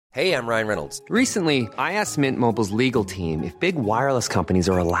Hey, I'm Ryan Reynolds. Recently, I asked Mint Mobile's legal team if big wireless companies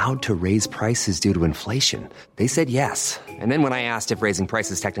are allowed to raise prices due to inflation. They said yes. And then when I asked if raising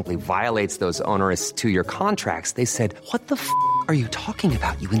prices technically violates those onerous 2-year contracts, they said, "What the f*** are you talking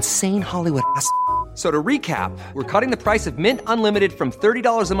about, you insane Hollywood ass?" So to recap, we're cutting the price of Mint Unlimited from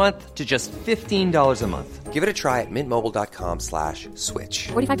 $30 a month to just $15 a month. Give it a try at mintmobile.com/switch.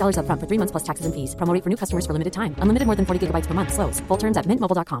 $45 up front for 3 months plus taxes and fees. Promo rate for new customers for limited time. Unlimited more than 40 gigabytes per month. Slows full terms at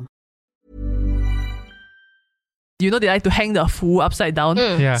mintmobile.com. You know, they like to hang the fool upside down.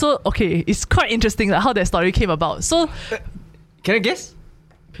 Yeah. So, okay, it's quite interesting like, how that story came about. So, Can I guess?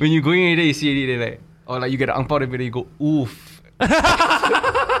 When you're going in there, you see it, they like, or like you get an ang pao, then you go, oof.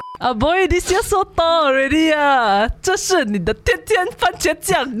 boy, this year so tall already 这是你的天天番茄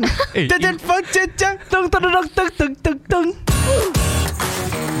酱。天天番茄酱。噔噔噔噔噔噔噔。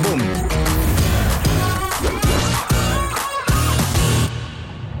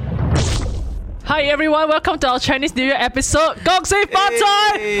Hi everyone, welcome to our Chinese New Year episode. 恭喜發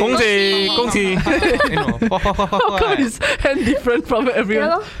財！恭喜恭喜！ How come it's and different from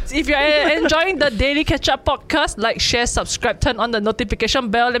everyone? If you're enjoying the Daily Catch Up podcast, like, share, subscribe, turn on the notification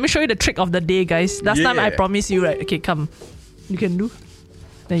bell. Let me show you the trick of the day, guys. Last time I promised you, right? Okay, come. You can do.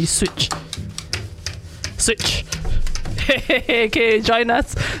 Then you switch. Okay, join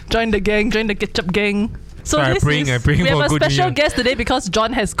us. Join the gang. Join the Ketchup gang. So I bring we for have a good special news. guest today because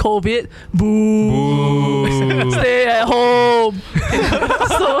John has COVID. Boo! Stay at home.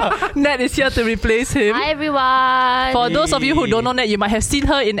 So Nat is here to replace him. Hi everyone. For those of you who don't know Nat, you might have seen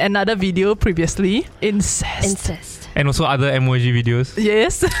her in another video previously. Incest. And also other emoji videos.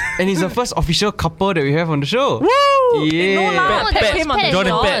 Yes. And he's the first official couple that we have on the show. Woo! Yeah. No lah. Oh, Pat that's came on Pat the and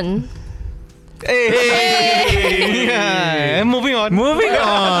show. John. Hey. Yeah. Moving on. Moving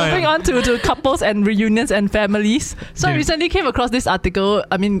on to couples and reunions and families. So I recently came across this article.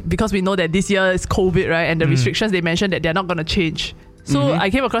 I mean, because we know that this year is COVID, right? And the restrictions, they mentioned that they're not going to change. So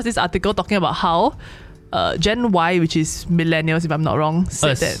I came across this article talking about how Gen Y, which is millennials if I'm not wrong,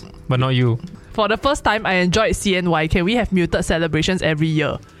 said that But not you. for the first time I enjoyed CNY. Can we have muted celebrations every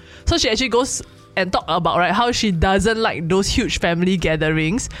year? So she actually goes and talk about how she doesn't like those huge family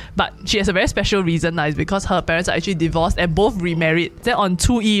gatherings, but she has a very special reason. It's because her parents are actually divorced and both remarried. Then on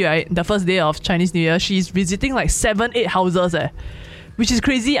 2E, right, the first day of Chinese New Year, she's visiting like 7-8 houses, which is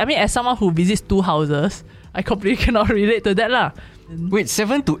crazy. I mean, as someone who visits 2 houses, I completely cannot relate to that lah. Wait,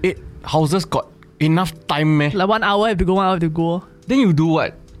 7 to 8 houses got enough time, meh? Like 1 hour have to go, 1 hour have to go. Then you do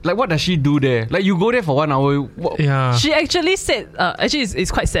what? Like, what does she do there? Like, you go there for 1 hour. What? Yeah. She actually said, actually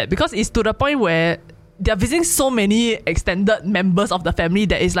it's quite sad because it's to the point where they're visiting so many extended members of the family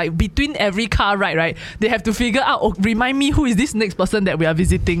that is like between every car ride, right? They have to figure out, remind me who is this next person that we are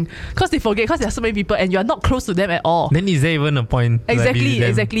visiting. Because they forget, because there are so many people and you're not close to them at all. Then is there even a point?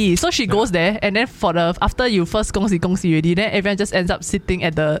 Exactly. So she goes there and then after you first 恭喜 already, then everyone just ends up sitting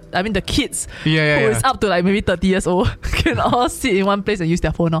at the kids who is up to like maybe 30 years old can all sit in one place and use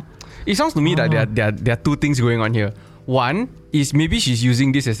their phone now. It sounds to me like there are 2 things going on here. One is maybe she's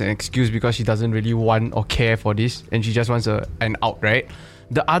using this as an excuse because she doesn't really want or care for this and she just wants an out, right?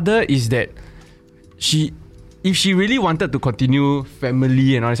 The other is that if she really wanted to continue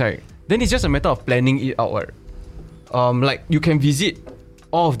family and all that, then it's just a matter of planning it out, right? Like you can visit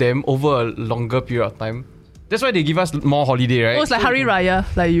all of them over a longer period of time. That's why they give us more holiday, right? Oh, it's like Hari Raya,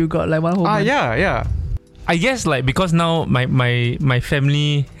 like you got like one whole month. Yeah. I guess like because now my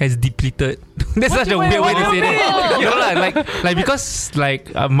family has depleted. That's such a weird way to say that. You know, like because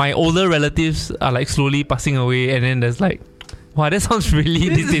like my older relatives are like slowly passing away, and then there's like, wow, that sounds really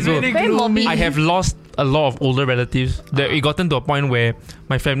distasteful. I have lost a lot of older relatives. That it gotten to a point where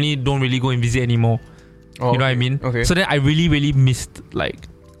my family don't really go and visit anymore. You know what I mean? Okay. So then I really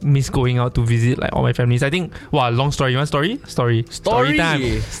miss going out to visit like all my families. I think, long story. You want story time.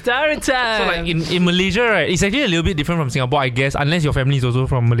 Story time. So like in Malaysia, right, it's actually a little bit different from Singapore, I guess, unless your family is also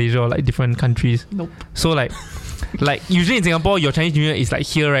from Malaysia or like different countries. Nope. So like usually in Singapore, your Chinese New Year is like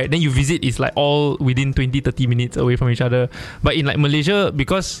here, right? Then you visit is like all within 20-30 minutes away from each other. But in like Malaysia,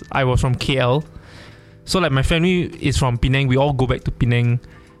 because I was from KL, so like my family is from Penang, we all go back to Penang.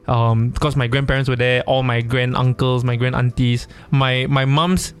 Because my grandparents were there, all my grand uncles, my grand aunties, my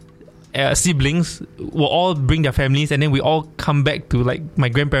mom's siblings will all bring their families, and then we all come back to like my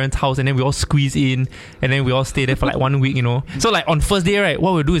grandparents' house, and then we all squeeze in, and then we all stay there for like 1 week, you know. So like on first day, right,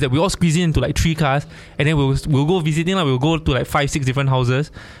 what we'll do is that we all squeeze in into like 3 cars, and then we'll go visiting, we'll go to like 5-6 different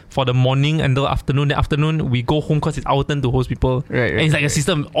houses for the morning and the afternoon. The afternoon we go home because it's our turn to host people. Right. And it's like a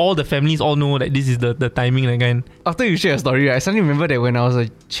system. All the families all know that this is the timing again. After you share a story, right, I suddenly remember that when I was a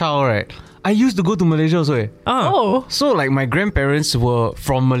child, right, I used to go to Malaysia also. Oh. So like my grandparents were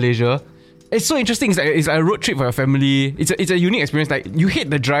from Malaysia. It's so interesting. It's like a road trip for your family. It's a unique experience. Like you hate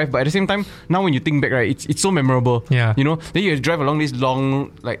the drive, but at the same time, now when you think back, right, it's so memorable. Yeah. You know, then you drive along these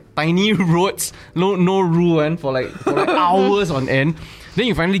long, like tiny roads, no rule, and for like hours on end. Then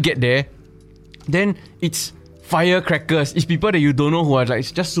you finally get there. Then it's firecrackers. It's people that you don't know who are like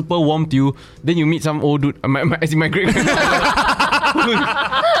just super warm to you. Then you meet some old dude, as in my great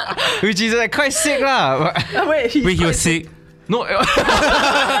which is like quite sick lah. Wait, Wait, he was sick. No, no,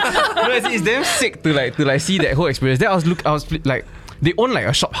 it's damn sick to like see that whole experience. Then I was like, they own like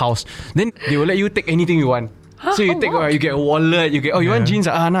a shop house. Then they will let you take anything you want. So you take, you get a wallet. You get, you want jeans?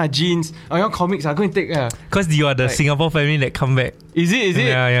 Nah, jeans. Oh, you want comics? Go and take. Because you are the Singapore family that come back. Is it?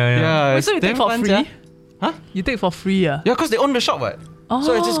 Yeah. Wait, so you take for free? Fun, huh? You take for free, Yeah, because they own the shop, what? Oh.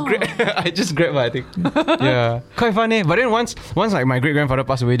 So I just grabbed, I think. Yeah, quite fun, But then once like my great grandfather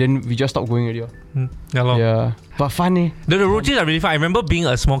passed away, then we just stopped going already. Yeah, but fun, The road trips are really fun. I remember being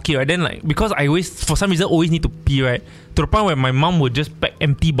a small kid, right? Then like because I always for some reason always need to pee, right? To the point where my mom would just pack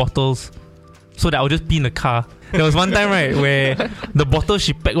empty bottles so that I'll just pee in the car. There was one time, right, where the bottle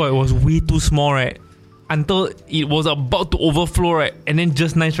she packed, right, was way too small, right? Until it was about to overflow, right? And then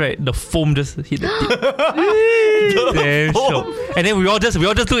just nice, right? The foam just hit the tip. Damn shock. And then we all just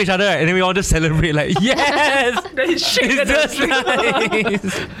look at each other, right? And then we all just celebrate, like, yes! It's just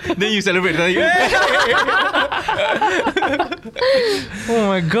nice. Then you celebrate. Oh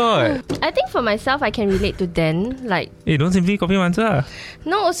my god. I think for myself, I can relate to Dan. Like, Hey, don't simply copy my answer.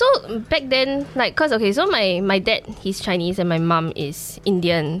 no, so back then, like, cause okay, so my dad, he's Chinese and my mum is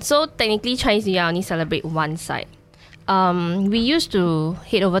Indian. So technically, Chinese New Year I only celebrate one side. We used to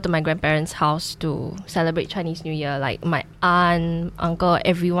head over to my grandparents' house to celebrate Chinese New Year. Like my aunt, uncle,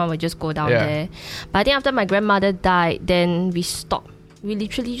 everyone would just go down there. But I think after my grandmother died, then we stopped. We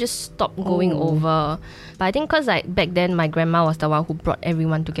literally just stopped going over. But I think because like back then my grandma was the one who brought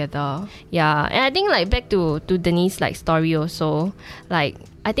everyone together. Yeah, and I think like back to Denise's like story also, like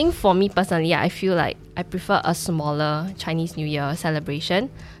I think for me personally, I feel like I prefer a smaller Chinese New Year celebration.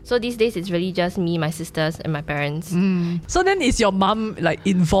 So these days it's really just me, my sisters, and my parents. So then is your mom like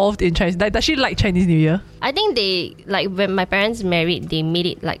involved in Chinese? Like, does she like Chinese New Year? I think they like when my parents married, they made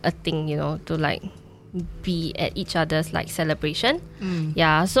it like a thing, you know, to like be at each other's like celebration.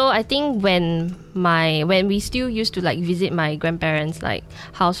 Yeah, so I think when we still used to like visit my grandparents like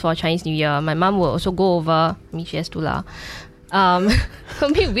house for Chinese New Year, my mom will also go over. I mean, she has to lah. A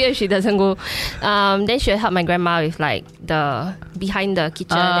bit weird if she doesn't go. Then she'll help my grandma with like the behind the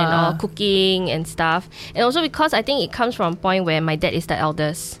kitchen and all cooking and stuff. And also because I think it comes from a point where my dad is the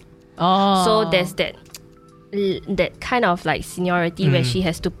eldest. So there's that kind of like seniority where she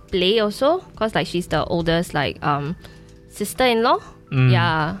has to play also, because like she's the oldest like sister-in-law.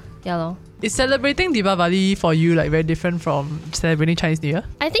 Yeah lor. Is celebrating Diwali for you like very different from celebrating Chinese New Year?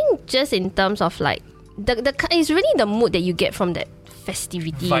 I think just in terms of like the it's really the mood that you get from that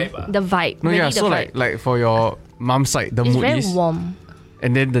festivity, Vibe, the vibe. No, really yeah. the So vibe. like for your mom's side, the it's mood very is, warm.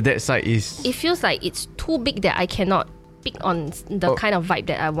 and then the dad side is. It feels like it's too big that I cannot pick on the kind of vibe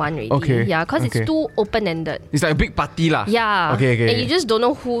that I want really. Okay. Yeah, because it's too open-ended. It's like a big party lah. Yeah. Okay. And you just don't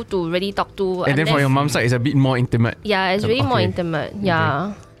know who to really talk to. And then for your mom's side, it's a bit more intimate. Yeah, it's really more Okay. intimate.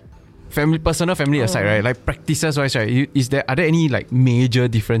 Yeah. Personal family aside, right? Like practices wise, right? Are there any like major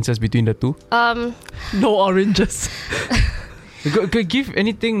differences between the two? No oranges. Could give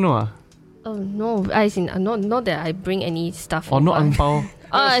anything, no? Oh no, as in not that I bring any stuff. Or no over. ang pao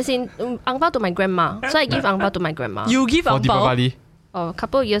As in ang pao to my grandma. So I give ang pao to my grandma. You give for ang pao? Deepavali? A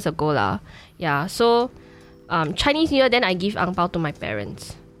couple of years ago lah. Yeah. So Chinese New Year, then I give ang pao to my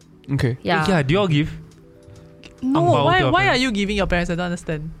parents. Okay. Yeah. Yeah, do you all give? No, Ang pao to your why are parents. you giving your parents? I don't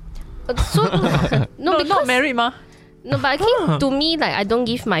understand. So no, because not married ma. no, but I think to me like I don't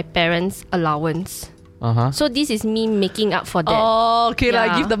give my parents allowance. So this is me making up for that. Oh, okay, Yeah.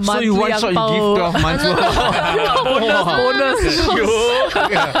 like give the So monthly you one shot, you give 12 months. bonus.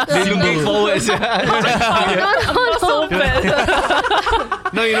 They looking forward. So bad.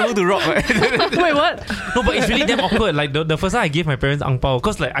 Now you know who to rock, right? Wait, what? No, but it's really damn awkward. Like the first time I gave my parents ang pao,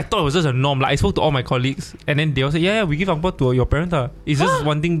 cause like I thought it was just a norm. Like I spoke to all my colleagues, and then they all say, yeah, we give ang pao to your parents. It's just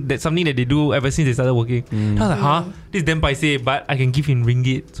one thing something that they do ever since they started working. I was like, huh? This is damn paiseh, but I can give in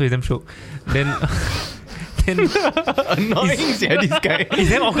ringgit, so it's damn shock. Then Then Annoying, this guy. it's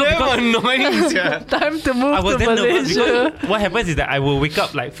damn awkward because annoying, Time to move I was to damn nervous Malaysia. because what happens is that I will wake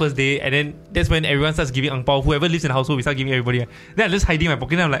up like first day, and then that's when everyone starts giving ang pao. Whoever lives in the household, we start giving everybody. Then I'm just hiding my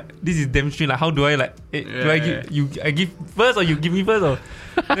pocket. And I'm like, this is damn strange. Like, how do I like? Do I give you? I give first, or you give me first, or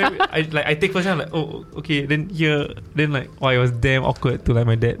then I take first. And I'm like, oh, okay. Then then like, it was damn awkward to like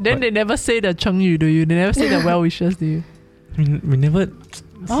my dad. Then But they never say the Chengyu, do you? They never say the well wishes, do you? we never.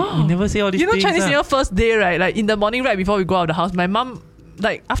 We never say all these You know things. Chinese New Year first day, right? Like in the morning, right before we go out of the house, my mom,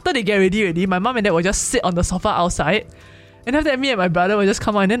 like after they get ready already, my mom and dad will just sit on the sofa outside, and after that, me and my brother will just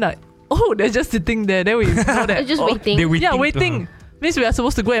come out, and then like, oh, they're just sitting there. Then we know that They're just waiting. They waiting. Yeah, waiting. Means we are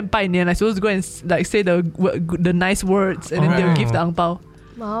supposed to go and buy nian. Like supposed to go and like say the nice words, and then they will give the ang pao.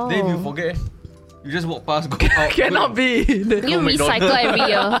 Wow. Then if you forget, you just walk past, go out. Cannot be. You recycle every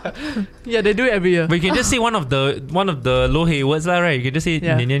year. Yeah, they do it every year. But you can just say one of the lo hei words lah, right? You can just say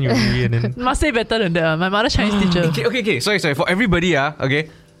Yeah. Nian Yuri and then Must say better than that. My mother Chinese teacher. Okay. Sorry. For everybody, okay.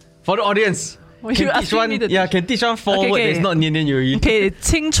 For the audience, Well, can you teach asking one. me to Yeah, can teach one forward. Okay, okay. That's not Nian Yuri. Okay,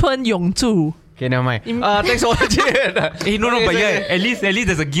 青春永驻. Okay, never mind. Thanks for watching. hey, no, but yeah, at least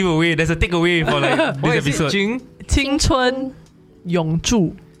there's a giveaway, there's a takeaway for like What this is it? episode. 青春永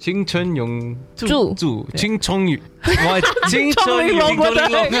驻. 青春永住驻，青春永，哇，青春永驻，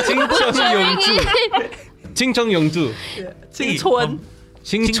青春永驻，青春永驻，青春.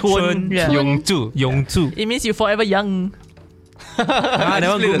 青春永驻，永驻 It means you forever young. that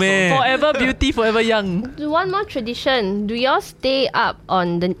one good man. Forever beauty, forever young. One more tradition. Do y'all stay up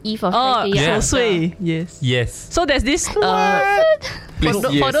on the eve of Oh, Chinese New Year? 守岁. Yes. Yes. So there's this Please,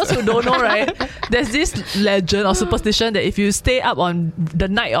 for yes. those who don't know, right? There's this legend or superstition that if you stay up on the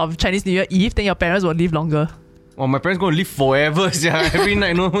night of Chinese New Year Eve, then your parents will live longer. Oh, my parents gonna live forever, yeah. Every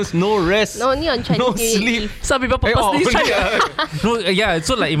night, no rest, No, only on Chinese no New Year sleep. Eve. Some people purposely try. No, yeah.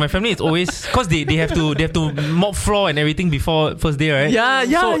 So like in my family, it's always because they have to mop floor and everything before first day, right? Yeah.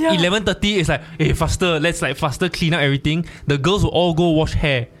 So 11:30 is like, hey, let's faster clean up everything. The girls will all go wash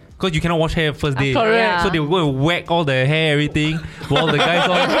hair. Because you cannot wash hair first day. Correct. Yeah. So they will go and whack all the hair, everything. While the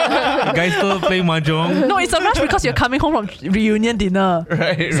guys still playing mahjong. No, it's a rush because you're coming home from reunion dinner.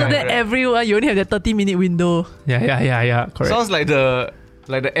 Right, So then everyone, you only have that 30-minute window. Yeah. Correct. Sounds like the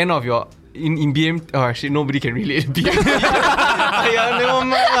end of your in BM. Oh, actually, nobody can relate. BM. Yeah, never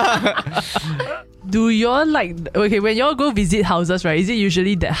mind lah. Do y'all like, okay, when y'all go visit houses, right, is it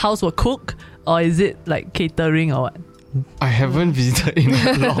usually that house will cook or is it like catering or what? I haven't visited in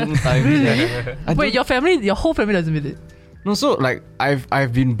a long time. Really? I Wait, don't- your whole family doesn't visit? No, so like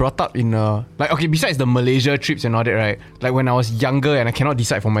I've been brought up in like, okay, besides the Malaysia trips and all that, right? Like when I was younger and I cannot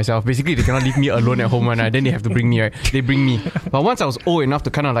decide for myself. Basically, they cannot leave me alone at home, right? Then they have to bring me, right? They bring me. But once I was old enough to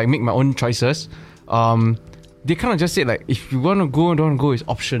kind of like make my own choices, they kind of just said like, if you want to go and don't want to go, it's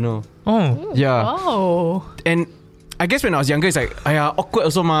optional. Oh. Yeah. Oh. And I guess when I was younger, it's like, awkward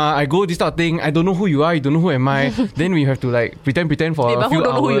also ma. I go this type of thing. I don't know who you are. You don't know who am I. Then we have to like pretend for Hey, a but few who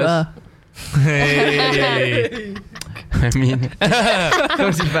don't know who you hours. are? Hey. I mean,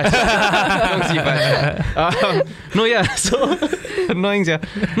 don't see fast. No, yeah. So annoying, yeah.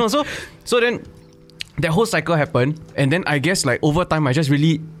 No, so then that whole cycle happened, and then I guess like over time, I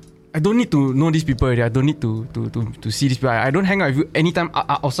don't need to know these people already. I don't need to see these people. I don't hang out with you anytime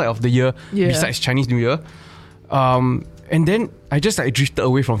outside of the year besides Chinese New Year. And then I just like drifted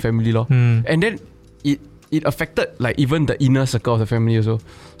away from family lor. And then it affected like even the inner circle of the family also.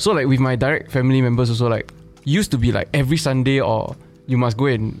 So like with my direct family members also, like used to be like every Sunday, or you must go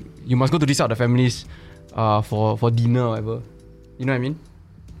to this side of the families for dinner or whatever. You know what I mean?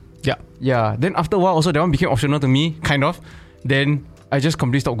 Yeah. Then after a while also that one became optional to me, kind of. Then I just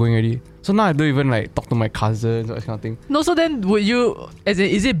completely stopped going already. So now I don't even like talk to my cousins or that kind of thing. No, so then would you, as in,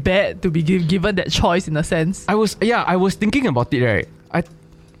 is it bad to be given that choice in a sense? I was thinking about it, right?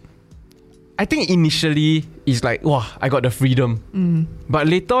 I think initially it's like, wow, I got the freedom. But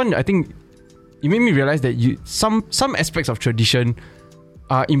later on, I think it made me realize that some aspects of tradition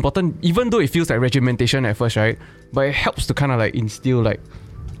are important, even though it feels like regimentation at first, right? But it helps to kind of like instill, like,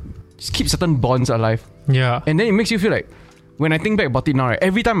 just keep certain bonds alive. Yeah. And then it makes you feel like, when I think back about it now, right,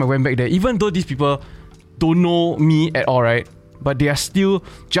 every time I went back there, even though these people don't know me at all, right, but they are still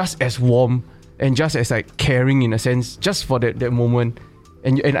just as warm and just as like caring in a sense, just for that moment.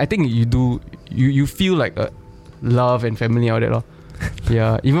 And I think you feel like a love and family out there, lor.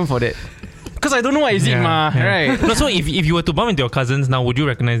 Yeah, even for that. Because I don't know what is it, right? No, so if you were to bump into your cousins now, would you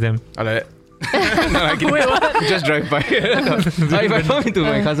recognize them? I like that. No, I can Wait, what? Just drive by. If I bump into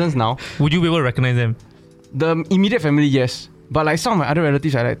my cousins now, Would you be able to recognize them? the immediate family, yes. But like some of my other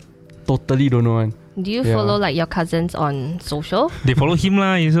relatives, I like totally don't know one. Do you Yeah. follow like your cousins on social? They follow him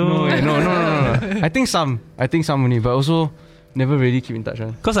lah. So No. I think some only, but also never really keep in touch.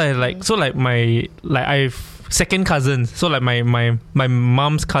 Cause I I've second cousins. So like my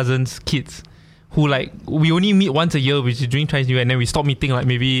mom's cousins' kids, who like we only meet once a year, which is during Chinese New Year, and then we stopped meeting like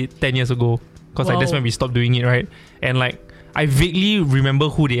maybe 10 years ago. Cause like that's Wow. when we stopped doing it, right? And like I vaguely remember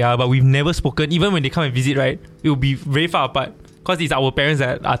who they are, but we've never spoken. Even when they come and visit, right, it will be very far apart. Cause it's our parents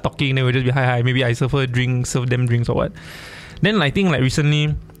that are talking, then we'll just be hi. Maybe I serve them drinks or what. Then I think like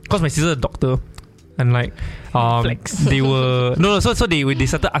recently, cause my sister's a doctor, and like they were so they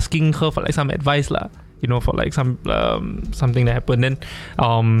started asking her for like some advice lah, you know, for like some something that happened. Then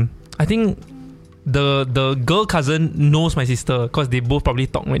I think the girl cousin knows my sister because they both probably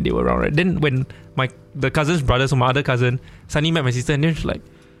talked when they were around, right? Then when the cousin's brother, so my other cousin, suddenly met my sister, and then she's like,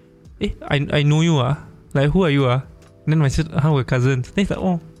 I know you like who are you And then my sister, how we're cousins. Then it's like,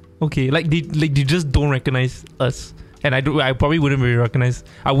 oh, okay. Like they just don't recognize us, and I probably wouldn't be recognized.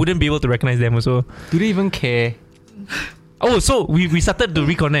 I wouldn't be able to recognize them also. Do they even care? Oh, so we started to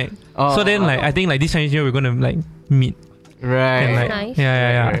reconnect. So then like I think like this Chinese New Year we're gonna like meet. Right. And, like, Nice.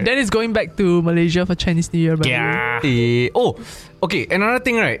 Yeah. Then it's going back to Malaysia for Chinese New Year. by the way. Okay. Another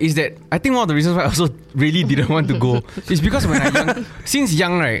thing, right, is that I think one of the reasons why I also really didn't want to go is because when I'm young, since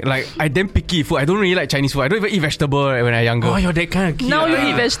young, right, like I damn picky food. I don't really like Chinese food. I don't even eat vegetable when I'm younger. Oh, you're that kind of kid. Now you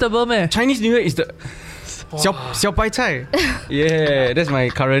eat vegetable, man. Chinese New Year is the xiao bai cai. Yeah, that's my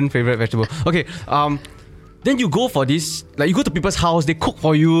current favorite vegetable. Okay, then you go for this, like you go to people's house, they cook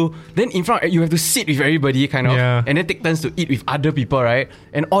for you, then in front you have to sit with everybody kind of, Yeah. and then take turns to eat with other people, right?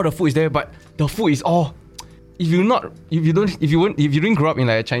 And all the food is there, but the food is all. If you didn't grow up in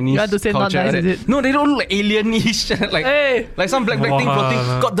like a Chinese You want to say not culture, nice, right? is it? No, they don't look like alienish, like Hey. like some black thing floating.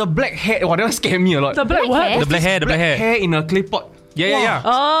 Got the black hair. Wow, that one scared me a lot. The black what? hair? The black hair. hair in a clay pot. Yeah.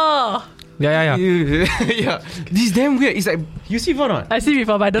 Oh, Yeah. Yeah. This is damn weird. It's like, you see one or not? I see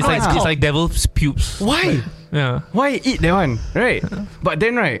before, but I don't It's know like what it's it's called. like devil's pubes. Why? Yeah. Why eat that one? Right? But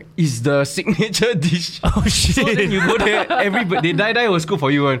then, right, is the signature dish. Oh shit. So then you go there, everybody, they was good for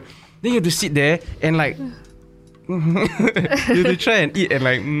you one. Then you have to sit there and like, you have to try and eat and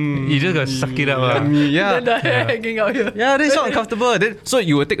like, You just gotta suck it up. yummy. Yeah. Then the hair hanging out here. Yeah, that's so uncomfortable. Then, so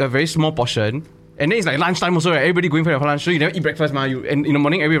you will take a very small portion. And then it's like lunchtime also, right? Everybody going for their lunch. So you never eat breakfast, and in the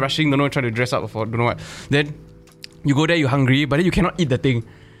morning, everybody rushing, don't know, trying to dress up for don't know what. Then you go there, you're hungry, but then you cannot eat the thing.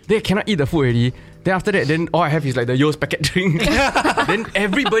 Then you cannot eat the food already. Then after that, then all I have is like the Yo's packet drink. Then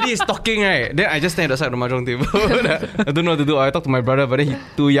everybody is talking, right? Then I just stand at the side of the mahjong table. I don't know what to do. I talk to my brother, but then he's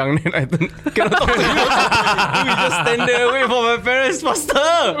too young. Then I cannot talk to him. Then we just stand there, wait for my parents.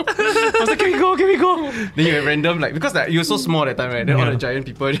 Faster! Can we go? Then you have random, like, because like, you're so small that time, right? Then all the giant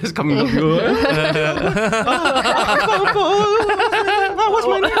people just coming up to you. What's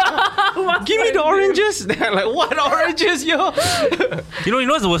my name? Give me the oranges. They're like, what oranges, yo? You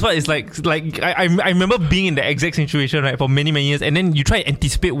know what's the worst part? It's like I remember being in the exact situation, right, for many years, and then you try to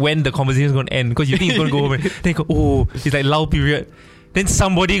anticipate when the conversation is going to end because you think it's going to go home. And then you go, oh, it's like lull period. Then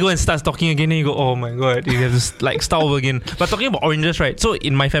somebody go and starts talking again, and you go, oh my god, you have to like start over again. But talking about oranges, right? So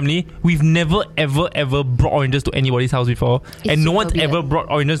in my family, we've never ever brought oranges to anybody's house before, It's and no super one's weird. ever brought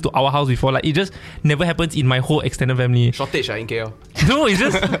oranges to our house before. Like it just never happens in my whole extended family. Shortage in KL. No, it's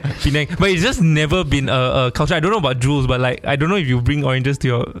just Penang, but it's just never been a culture. I don't know about Jules, but like I don't know if you bring oranges to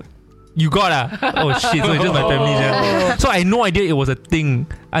your. You got oh shit! So it's just my family. Yeah. So I had no idea it was a thing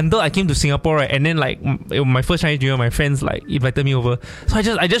until I came to Singapore, right? And then like my first Chinese New Year, my friends like invited me over. So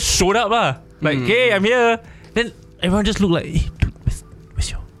I just showed up like hey, I'm here. Then everyone just looked like, hey, dude, where's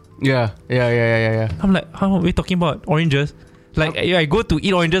your? Yeah. I'm like, how are we talking about oranges? Like I go to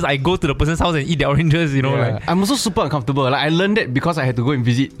eat oranges, I go to the person's house and eat the oranges. You know, Yeah. like I'm also super uncomfortable. Like I learned that because I had to go and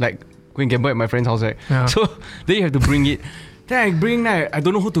visit, like go and gamble at my friend's house, right? Yeah. So then you have to bring it. Then I bring that. I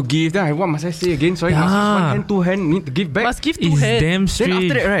don't know who to give. Then what must I say again? Sorry, must use one hand, two hand. Need to give back. Must give two it's heads. damn Then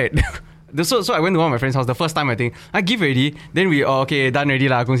strange. after that, right? So I went to one of my friend's house the first time. I think I give already. Then we okay done already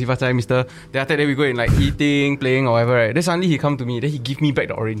lah. Gong si fa cai, mister. Then after that we go and like eating, playing or whatever. Right? Then suddenly he come to me. Then he give me back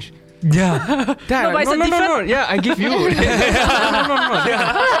the orange. Yeah. Then No, but it's a no. different- Yeah, I give you. no.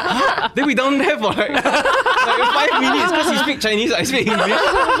 Then we down there for like 5 minutes because he speak Chinese, I speak English.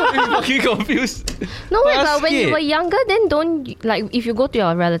 We fucking confused. No, wait, but when you Basket. were younger, then don't like if you go to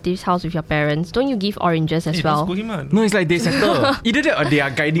your relative's house with your parents, don't you give oranges as well? No, it's like they settle. Either that or they are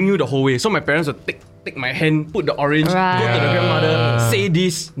guiding you the whole way. So my parents will take my hand, put the orange, go to the Right. grandmother, say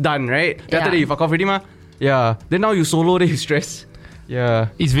this, done, right? Then after that you fuck off already, ma. Yeah. Then now you solo, then you stress. Yeah.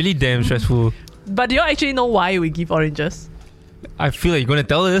 It's really damn stressful. But do you actually know why we give oranges? I feel like you're gonna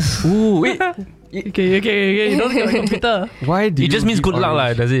tell us. Ooh, wait. Okay. You don't look at my computer. Why do It just you means give good luck, lah,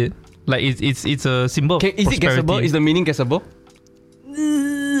 orange? does it? Like it's a symbol of Is it prosperity. guessable? Is the meaning guessable?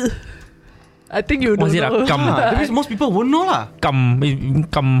 I think you don't Was it know. a kam? That means most people won't know lah. Come.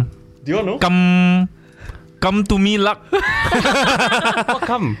 Do you all know? Come to me, luck. What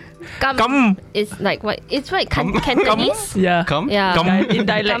come? Come. It's like what? It's what? Cantonese? Yeah. Come? Yeah. Come. In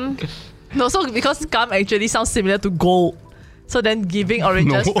dialect. Come. No, so because kam actually sounds similar to gold. So then giving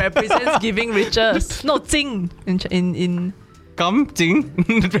oranges No. represents giving riches. No, jing in Come, Jing.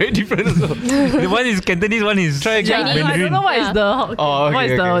 Very different also. The one is Cantonese, one is Try again. yeah, I don't know what is Yeah. the Oh, okay, what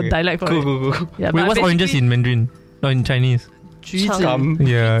is okay, the okay. dialect for Cool, it. cool, cool. Yeah, Wait, but what's oranges in Mandarin? No, in Chinese. 橘子 Come.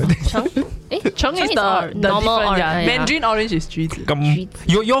 Yeah. Cheng? Cheng is or- the normal different, or yeah. Mandarin orange is 橘子 Come. Treats.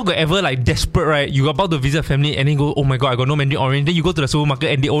 You got ever like desperate, right? You about to visit a family and then go, oh my god, I got no Mandarin orange. Then you go to the supermarket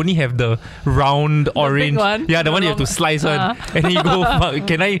and they only have the round orange. one? Yeah, the one you have to slice one. And then you go, fuck,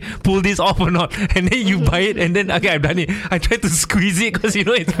 can I pull this off or not? And then you buy it and then, okay, I've done it. I try to squeeze it because you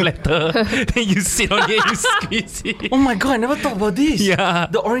know it's flatter. Then you sit on it and you squeeze it. Oh my god, I never thought about this. Yeah.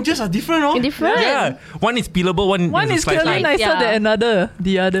 The oranges are different, oh? Different. Yeah. One is peelable, one One is slice clearly one. Like, nicer yeah. than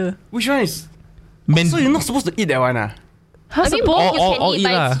the other. Which one is? Man- So you're not supposed to eat that one, ah? Huh, I mean, suppose- both you Or- can or eat, eat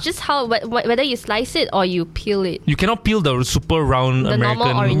but lah. it's just how whether you slice it or you peel it. You cannot peel the super round The American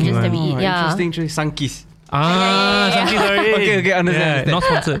normal oranges one. that we eat. Yeah. Interesting. Sunkiss. Something orange. Okay, understand. Not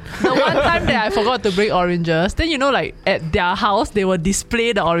sponsored. The one time that I forgot to bring oranges, then you know, like at their house, they will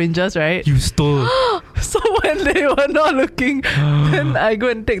display the oranges, right? You stole. So when they were not looking, then I go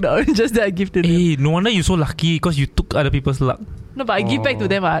and take the oranges that I give to them. Hey, no wonder you're so lucky because you took other people's luck. No, but I give back to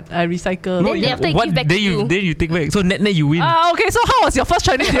them. I recycle. Then after you give back then to you. Then you take back. So net you win. Okay, so how was your first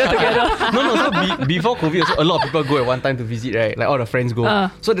Chinese New Year together? No. So before COVID, also, a lot of people go at one time to visit, right? Like all the friends go.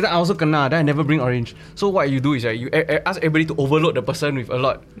 So that time I also kena. Then I never bring orange. So what you do is right, you ask everybody to overload the person with a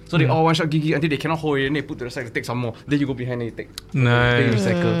lot. So they all one shot gigi until they cannot hold it. And they put to the side to take some more. Then you go behind and you take. Then you Nice.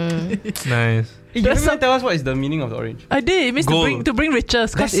 recycle. Nice. Hey, you haven't tell us what is the meaning of the orange. I did. It means Gold. to bring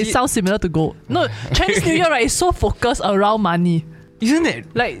riches because That's it it. sounds similar to gold. No, Chinese New Year, right, is so focused around money. Isn't it?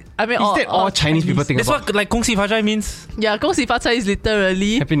 Like, I mean, Is that all Chinese people think That's about? what like 恭喜发财 means. Yeah, 恭喜发财 is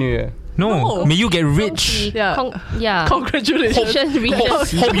literally Happy New Year. No, No. may you get rich. Yeah. Yeah. congratulations.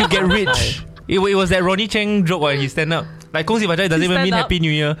 Hope you get rich. It was that Ronnie Cheng joke where he stand up. Like 恭喜发财 doesn't He even stand mean up. Happy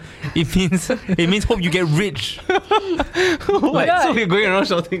New Year. It means hope you get rich. Like, Yeah. so we're going around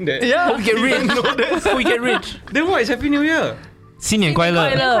shouting that. Yeah. Hope you get rich. Hope you get rich. Then what is Happy New Year? 新年快乐.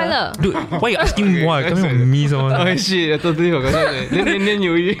 新年快乐. Dude, why you asking why? Coming from me, someone. Oh shit, I totally forgot that. Then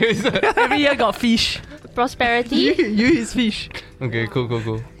you Every year got fish. Prosperity. You is fish. Okay,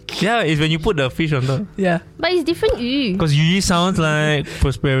 cool. Yeah, it's when you put the fish on top. Yeah. But it's different yu. Because yu sounds like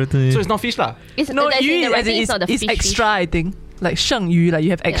prosperity. So it's not fish lah. It's No, as in yu the as in writing is not the it's fish. extra, I think. Like 剩余, like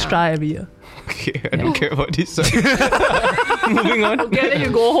you have extra every year. Okay, I don't care about this. Moving on. Okay, then you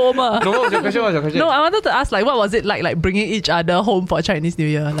go home. No, what was your question? No, I wanted to ask, like, what was it like bringing each other home for Chinese New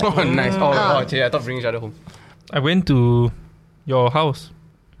Year? Like, Oh, nice. Okay, I thought bring each other home. I went to your house.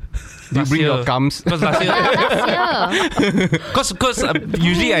 Do you bring your gums? Because last year, Last year. because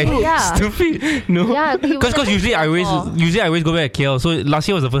usually I Yeah. stupid. No. Yeah. Because usually I always go back to KL. So last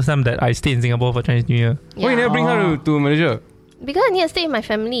year was the first time that I stayed in Singapore for Chinese New Year. Why you never bring her to Malaysia? Because I need to stay with my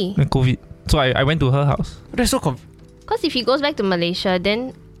family. And COVID. So I went to her house. That's so Because if he goes back to Malaysia,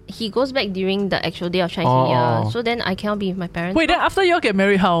 then he goes back during the actual day of Chinese New Year. So then I cannot be with my parents. wait, then after you all get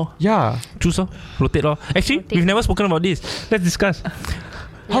married, how? Yeah. Choose lor. Rotate lor. Actually, Rotate. we've never spoken about this. Let's discuss.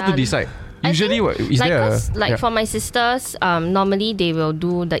 How to Yeah. decide? I Usually, think, what is like, there? 'cause, like for my sisters, normally they will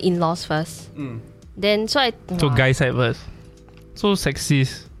do the in-laws first. Then so I. So Wow. guy side first. So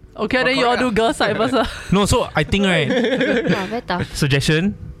sexist. Okay, then you all do girl side first. No, so I think right. Wow, very tough.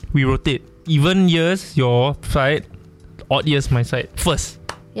 Suggestion: we rotate. Even years your side, odd years my side. First.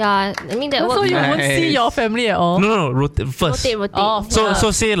 Yeah, I mean that So works. you won't Nice. see your family at all? No, rotate first. Rotate. Oh, So yeah.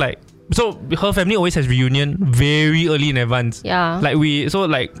 so say like her family always has reunion very early in advance. Yeah. Like Chinese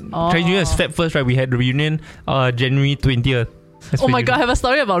New Year is Feb 1st, right? We had the reunion January 20th. That's Oh my pretty god, I have a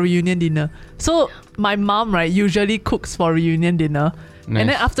story about reunion dinner. So my mom, right, usually cooks for reunion dinner. And then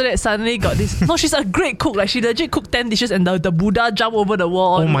Nice. after that, suddenly got this. No, she's a great cook. Like she legit cooked 10 dishes, and the Buddha jump over the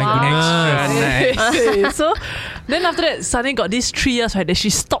wall. Oh my goodness. So then after that, suddenly got these 3 years, right, that she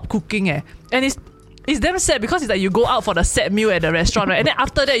stopped cooking. And it's damn sad because it's like you go out for the set meal at the restaurant, right? And then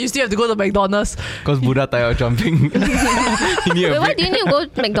after that, you still have to go to McDonald's. Because Buddha tired of jumping. He need a Wait, why break. do you need to go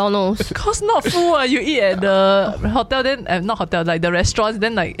to McDonald's? Because not full. You eat at the hotel, then not hotel, like the restaurants.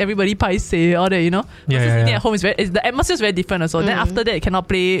 Then like everybody paise all that, you know. Yeah, Versus yeah, eating yeah. at home is the atmosphere is very different also. Then after that, you cannot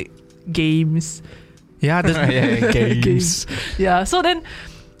play games. Yeah, that's Yeah, games. Yeah. So then,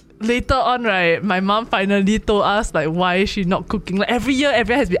 later on, right, my mom finally told us like why she not cooking. Like every year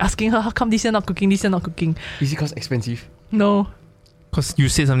has been asking her, how come this year not cooking, this year not cooking. Is it because expensive? No, Because you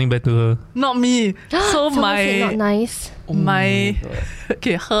said something bad to her. not me. So Someone said not nice.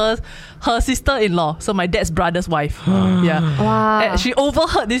 her sister-in-law, so my dad's brother's wife. Yeah. Wow. And she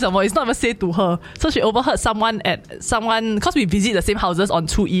overheard this amount. It's not even said to her. So she overheard someone because we visit the same houses on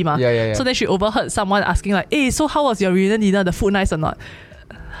 2E ma. Yeah. So then she overheard someone asking like, hey, so how was your reunion dinner? The food nice or not?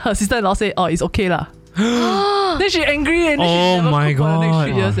 Her sister-in-law said, oh, it's okay lah. Then she angry and then she never my cooked for the next God.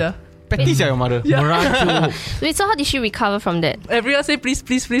 3 years. Yeah. Petty sia your mother. Merajuk. Wait, so how did she recover from that? Everyone say please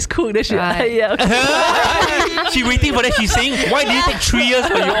cook. Then she Right. yeah. Okay. She waiting for that. She's saying, why did it take 3 years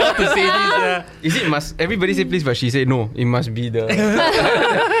for you all to say this? Is it must everybody say please, but she said no. It must be the.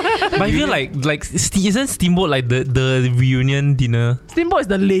 But I feel like isn't Steamboat like the reunion dinner? Steamboat is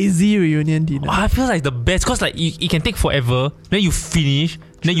the lazy reunion dinner. I feel like the best because like it can take forever. Then you finish.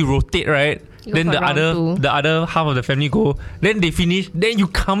 Then you rotate, right? You go Then for the round two. other half of the family go. Then they finish. Then you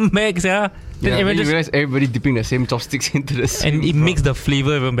come back, yeah. Then Yeah, everyone then you just realize everybody dipping the same chopsticks into the same. and it makes the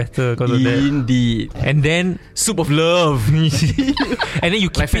flavor even better because of that. Indeed. And then Soup of love. and then you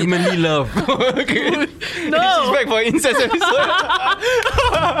keep Like family love. Okay. No. She's back for incest episode.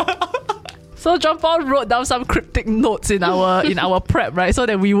 So John Paul wrote down some cryptic notes in our prep, right? So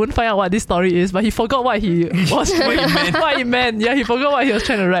that we wouldn't find out what this story is. But he forgot what he was what he meant. Yeah, he forgot what he was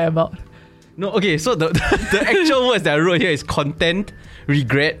trying to write about. No, okay, so the actual words that I wrote here is content,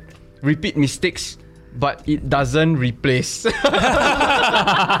 regret, repeat mistakes, but it doesn't replace. So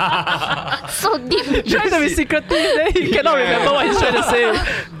deep. Trying to be secretive, then he cannot remember what he's trying to say.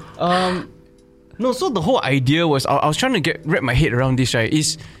 No, so the whole idea was I was trying to wrap my head around this, right?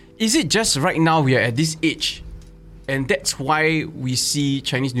 Is it just right now we are at this age and that's why we see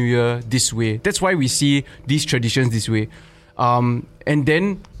Chinese New Year this way? That's why we see these traditions this way. And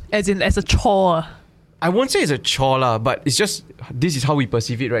then As a chore. I won't say it's a chore lah, but it's just this is how we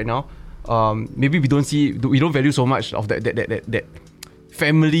perceive it right now. Maybe we don't value so much of that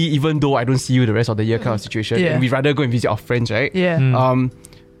family, even though I don't see you the rest of the year kind of situation. Yeah. And we'd rather go and visit our friends, right? Yeah.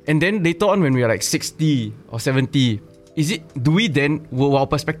 And then later on when we are like 60 or 70, will our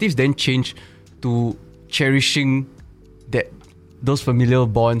perspectives then change to cherishing those familial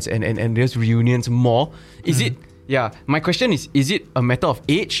bonds and those reunions more? My question is it a matter of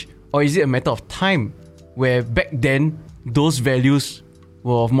age or is it a matter of time where back then those values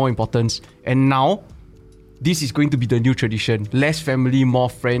were of more importance and now this is going to be the new tradition, less family, more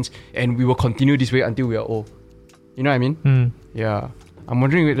friends, and we will continue this way until we are old. You know what I mean? Yeah. I'm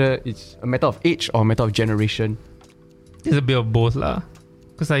wondering whether it's a matter of age or a matter of generation. It's a bit of both lah.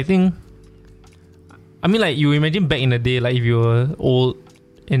 Because I think, I mean, like you imagine back in the day, like if you were old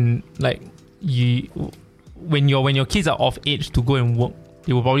and like when your kids are of age to go and work,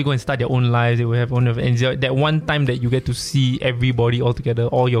 they will probably go and start their own lives. They will have own and that one time that you get to see everybody all together,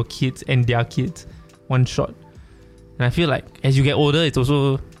 all your kids and their kids, one shot. And I feel like as you get older, it's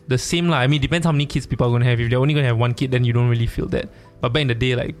also the same lah. I mean, it depends how many kids people are going to have. If they're only going to have one kid, then you don't really feel that. But back in the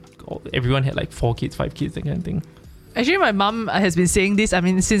day, like everyone had like 4 kids, 5 kids, that kind of thing. Actually, my mom has been saying this, I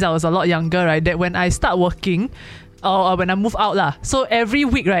mean, since I was a lot younger, right? That when I start working or when I move out lah, so every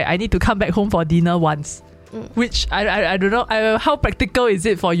week, right, I need to come back home for dinner once. Which I don't know how practical is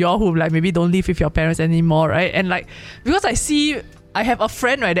it for y'all who like maybe don't live with your parents anymore, right? And like because I have a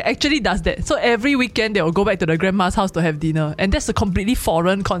friend, right, that actually does that. So every weekend they will go back to the grandma's house to have dinner, and that's a completely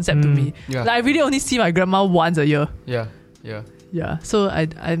foreign concept to me. Yeah. Like I really only see my grandma once a year. Yeah. So I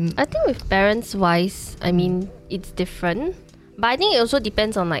think with parents wise, I mean, it's different. But I think it also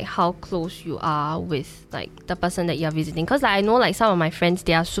depends on like how close you are with like the person that you're visiting. Because like, I know like some of my friends,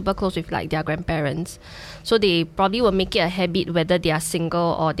 they are super close with like their grandparents. So they probably will make it a habit whether they are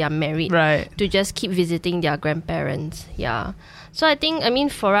single or they are married, right, to just keep visiting their grandparents. Yeah. So I think, I mean,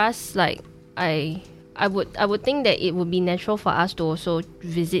 for us, like I would think that it would be natural for us to also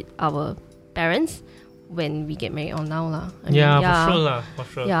visit our parents when we get married or now lah. For sure lah, for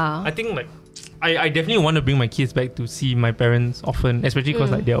sure. Yeah. I think like I definitely want to bring my kids back to see my parents often, especially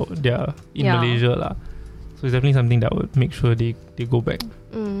because like they're in Malaysia lah. So it's definitely something that would make sure they go back.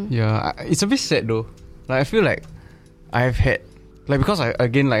 Yeah, it's a bit sad though. Like I feel like I've had like because like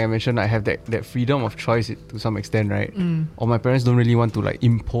I mentioned, I have that freedom of choice to some extent, right? Or my parents don't really want to like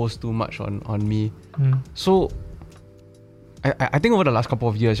impose too much on me. So I think over the last couple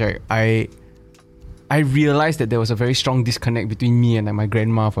of years, right, I realized that there was a very strong disconnect between me and like my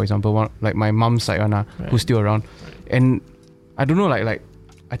grandma, for example, like my mom's side, who's still around. And I don't know, like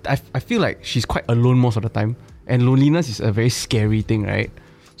I feel like she's quite alone most of the time. And loneliness is a very scary thing, right?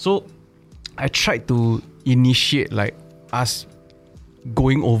 So I tried to initiate like us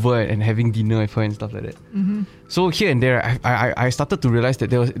going over and having dinner with her and stuff like that. So here and there, I started to realize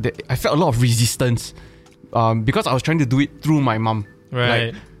that I felt a lot of resistance, because I was trying to do it through my mom.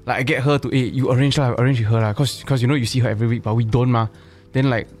 Right. Like I get her to, hey, you arrange with her cause you know you see her every week, but we don't ma. Then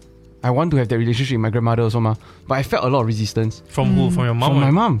like I want to have that relationship with my grandmother also ma. But I felt a lot of resistance. From who? From your mom? From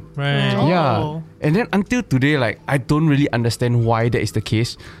my mom. Right. Oh. Yeah. And then until today, like I don't really understand why that is the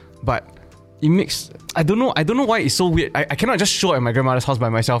case. But it makes, I don't know why it's so weird. I cannot just show up at my grandmother's house by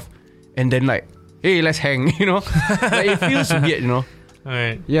myself and then like, hey, let's hang, you know. Like it feels weird, you know.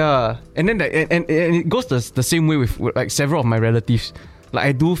 Right. Yeah. And then like, and it goes the same way with like several of my relatives. Like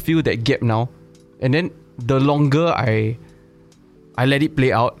I do feel that gap now. And then the longer I let it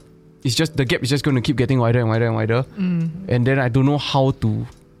play out, it's just the gap is just going to keep getting wider and wider and wider. And then I don't know how to,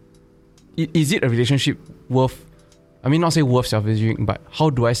 is it a relationship worth, I mean not say worth salvaging, but how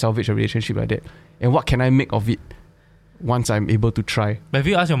do I salvage a relationship like that? And what can I make of it once I'm able to try? But have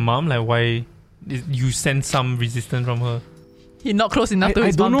you asked your mom like why you sense some resistance from her? He's not close enough to I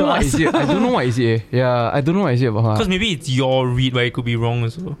his don't mom know to what ask. is it. I don't know what is it. Yeah, I don't know what is it about her. Because maybe it's your read, but it could be wrong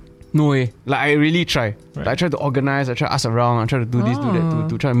also. No way. Like I really try. Right. Like, I try to organize. I try to ask around. I try to do this, do that,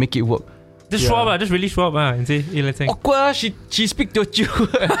 to try to make it work. Just show up, just really show up and say, hey, let's hang. Awkward. She speak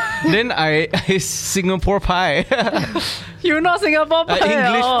Teochew. Then I Singapore pie. You're not Singapore pie.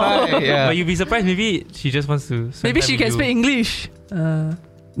 English pie. Yeah. But you'd be surprised, maybe she just wants to spend Maybe time she with can you. speak English.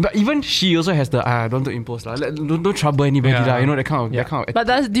 But even she also has the I don't want to impose lah. Don't trouble anybody Yeah. lah. You know that kind of Yeah. that kind of. But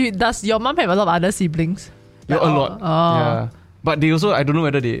does your mom have a lot of other siblings? Yeah, a lot. Oh. Yeah. But they also, I don't know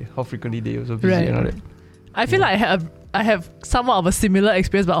whether how frequently they also visit Right. and all that. I feel like I have somewhat of a similar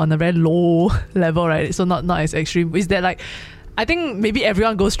experience, but on a very low level, right? So not as extreme. Is that like, I think maybe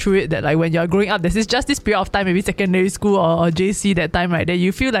everyone goes through it, that like when you're growing up, there's just this period of time, maybe secondary school or JC, that time, right? That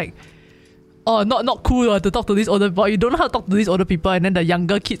you feel like, oh, not cool to talk to this older boy. You don't know how to talk to these older people, and then the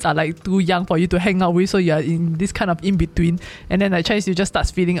younger kids are like too young for you to hang out with, so you're in this kind of in between, and then like Chinese you just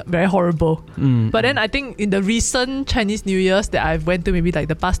starts feeling very horrible. But then I think in the recent Chinese New Years that I've went to, maybe like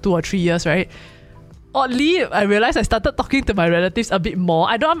the past 2 or 3 years, right? Oddly, I realized I started talking to my relatives a bit more.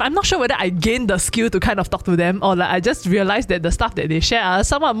 I'm not sure whether I gained the skill to kind of talk to them, or like I just realized that the stuff that they share are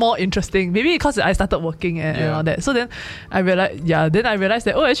somewhat more interesting. Maybe because I started working and all that. So then I realized,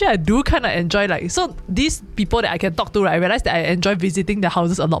 that actually I do kind of enjoy, like, so these people that I can talk to, right, I realized that I enjoy visiting their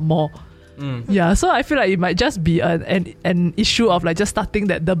houses a lot more. Yeah, so I feel like it might just be an issue of like just starting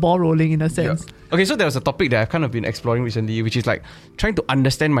the ball rolling in a sense. Yeah. Okay, so there was a topic that I've kind of been exploring recently, which is like trying to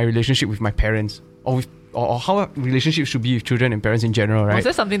understand my relationship with my parents, or how relationships should be with children and parents in general, right? Was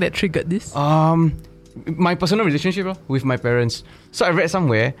there something that triggered this? My personal relationship with my parents. So I read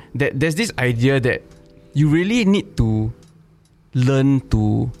somewhere that there's this idea that you really need to learn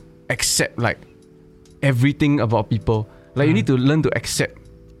to accept like everything about people. Like you need to learn to accept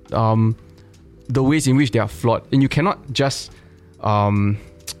the ways in which they are flawed, and you cannot just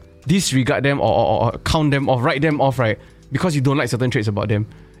disregard them or count them off, write them off, right? Because you don't like certain traits about them.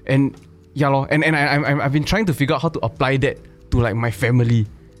 And yeah, lor. And I've been trying to figure out how to apply that to like my family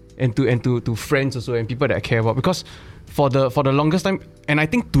and to friends also, and people that I care about. Because for the longest time, and I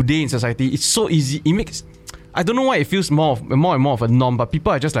think today in society, it's so easy. It makes, I don't know why it feels more and more of a norm, but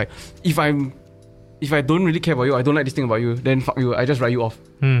people are just like, if I don't really care about you, I don't like this thing about you, then fuck you, I just write you off.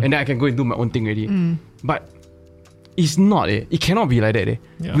 And then I can go and do my own thing already. But it's not it cannot be like that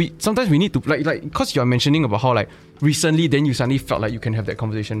Yeah. Sometimes we need to like because you're mentioning about how like recently then you suddenly felt like you can have that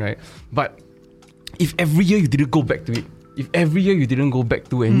conversation, right? But if every year you didn't go back to it, if every year you didn't go back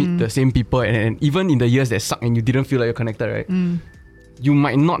to and meet the same people, and even in the years that suck and you didn't feel like you're connected, right? You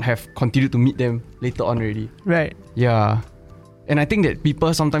might not have continued to meet them later on already. Right. Yeah. And I think that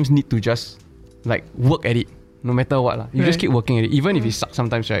people sometimes need to just like work at it, no matter what. You just keep working at it. Even if it sucks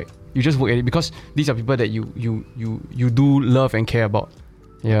sometimes, right? You just work at it, because these are people that you do love and care about.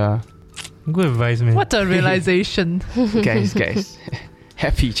 Yeah. Good advice, man. What a realization. guys.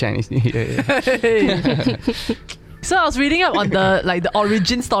 Happy Chinese New Year. So I was reading up on the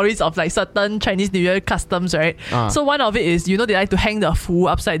origin stories of like certain Chinese New Year customs, right? So one of it is, they like to hang the fool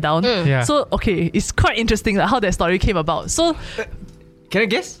upside down. Yeah. So okay, it's quite interesting like how that story came about. So Can I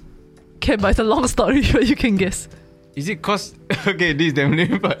guess? but it's a long story, but you can guess. Is it cause okay, this is damn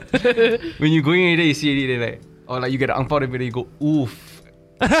lame, but when you going in there, you see it, then like, or like you get an ang pao, then you go oof.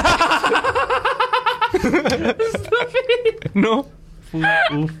 No.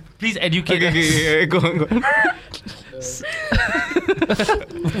 Oof. Please educate us. Okay, go on.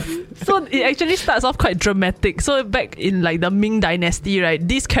 So it actually starts off quite dramatic. So back in like the Ming Dynasty, right,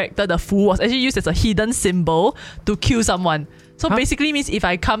 this character, the Fu, was actually used as a hidden symbol to kill someone. So basically means if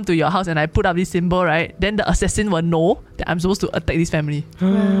I come to your house and I put up this symbol, right, then the assassin will know that I'm supposed to attack this family.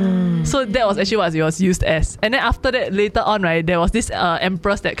 So that was actually what it was used as. And then after that, later on, right, there was this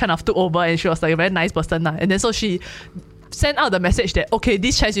empress that kind of took over, and she was like a very nice person. And then so she sent out the message that, okay,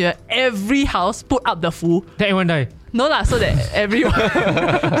 this Chinese New Year, every house put up the fu. Then everyone die. No lah, so that everyone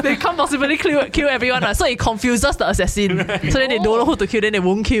they can't possibly kill everyone lah. So it confuses the assassin. So then they don't know who to kill, then they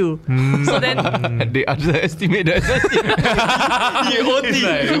won't kill. So then They underestimate the assassin. You OT.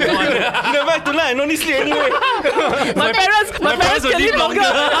 Never have to lie, no need sleep anyway. my parents will can live live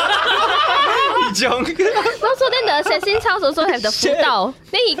longer. No, so then the assassin's house also have the Fu Dao.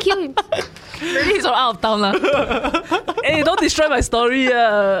 Then he killed. Maybe he's from out of town lah. Hey, don't destroy my story.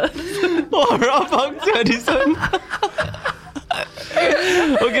 Oh, rabak sia this one.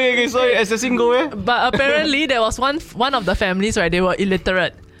 Okay, sorry, assassin go where? But apparently there was one of the families, right, they were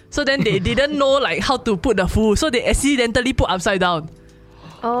illiterate. So then they didn't know like how to put the fu. So they accidentally put upside down.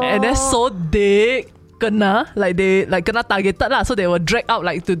 Oh. And then so they kena targeted lah. So they were dragged out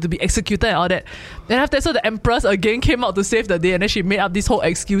like to be executed and all that. And after that, so the empress again came out to save the day, and then she made up this whole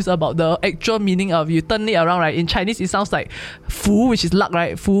excuse about the actual meaning of you turn it around, right? In Chinese it sounds like fu, which is luck,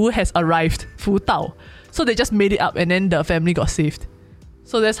 right? Fu has arrived. Fu Dao. So they just made it up, and then the family got saved.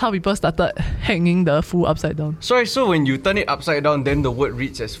 So that's how people started hanging the fu upside down. Sorry, so when you turn it upside down, then the word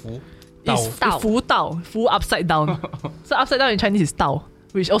reads as fu? It's fu Dao. Fu upside down. So upside down in Chinese is Dao,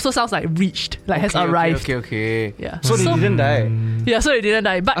 which also sounds like reached, like has arrived. Okay. Yeah. So they didn't die. Yeah, so they didn't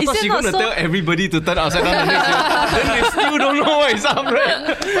die. But I is thought it she's not gonna so? tell everybody to turn upside down the next year. Then they still don't know what is up,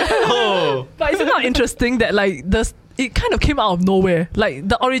 right? Oh. But is it not interesting that like it kind of came out of nowhere? Like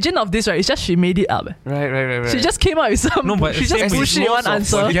the origin of this, right? It's just she made it up. Right. She just came out with some. No, but she just same with bullshit one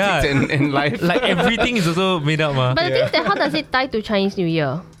answer. Yeah. and life. Like everything is also made up, ma. But the thing is that how does it tie to Chinese New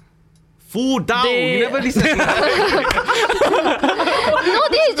Year? Fu Dao. They- You never listen. No,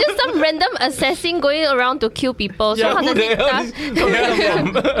 this is just some random assassin going around to kill people. So Yeah, how Who does the it hell tie? is coming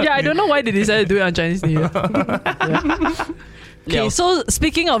from? Yeah, I don't know why they decided to do it on Chinese New Year. Yeah. Okay, so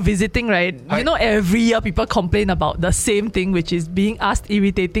speaking of visiting, right? You know, every year people complain about the same thing, which is being asked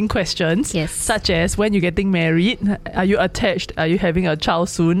irritating questions. Yes. Such as when you're getting married, are you attached? Are you having a child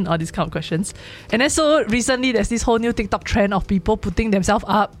soon? All these kind of questions. And then so recently there's this whole new TikTok trend of people putting themselves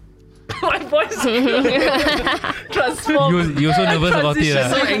up. My voice transformed. You're so nervous about it. Transition.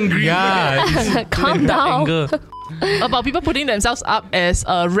 So angry. Yeah. Calm down. Anger. About people putting themselves up as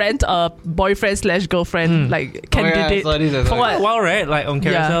a boyfriend/girlfriend, like candidate saw this as for well. what? Wow, right? Like on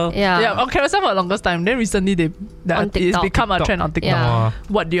carousel. Yeah. On Carousel for the longest time. Then recently it's TikTok. become a trend on TikTok. Yeah.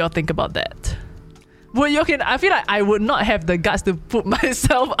 What do you all think about that? Well, I feel like I would not have the guts to put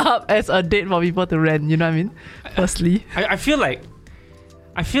myself up as a date for people to rent. You know what I mean? Firstly, I feel like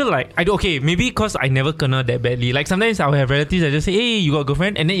I do okay. Maybe because I never kena that badly. Like sometimes I'll have relatives that just say, "Hey, you got a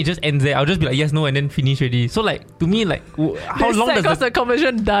girlfriend," and then it just ends there. I'll just be like, "Yes, no," and then finish already. So like to me, like how long does because the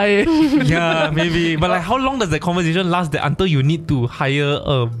conversation die? yeah, maybe. But like how long does the conversation last that until you need to hire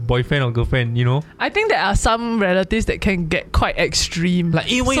a boyfriend or girlfriend? You know, I think there are some relatives that can get quite extreme. like,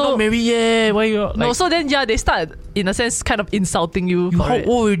 "Hey, why you So- not married yet? Why you like, no, so then they start in a sense kind of insulting you. you for how it.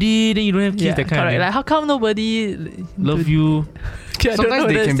 old already? Then you don't have kids. Yeah, that kind correct. of Like how come nobody love you." Okay, I don't know Sometimes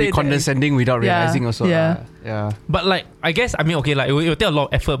whether they to can say be that. condescending without Yeah, realizing also. yeah. Yeah. But like, I guess, I mean, okay, like it will take a lot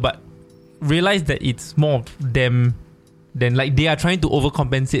of effort, but realize that it's more of them than like they are trying to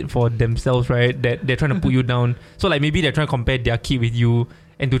overcompensate for themselves, right? That they're trying to put you down. So like maybe they're trying to compare their kid with you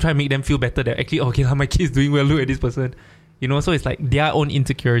and to try and make them feel better that actually, okay, my kid is doing well, look at this person. You know, so it's like their own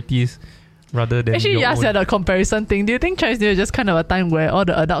insecurities rather than Actually, your yeah, own. said a comparison thing. Do you think Chinese New Year is just kind of a time where all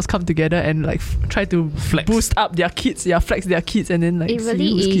the adults come together and like try to Flex. boost up their kids, flex their kids, and then like It see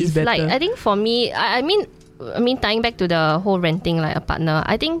really whose kids is. better? Like I think for me, I mean tying back to the whole renting like a partner,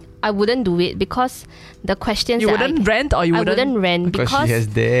 I think I wouldn't do it because the questions you that wouldn't rent, or you I wouldn't. wouldn't rent Because because she has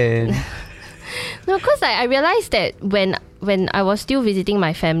Dan. no, because I realized that when I was still visiting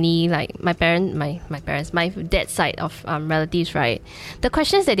my family, like my dad's side of relatives, right? The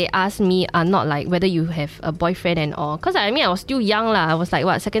questions that they asked me are not like whether you have a boyfriend and all. Because I mean, I was still young lah. I was like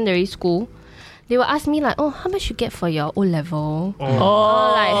secondary school. They will ask me like, oh, how much you get for your O level?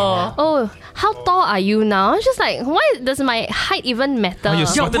 Oh, How tall are you now? It's just like, why does my height even matter? Oh, you're Yeah,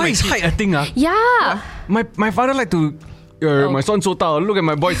 Smarter why than is kids. height a thing? Yeah. My father like to. My son so tall. Look at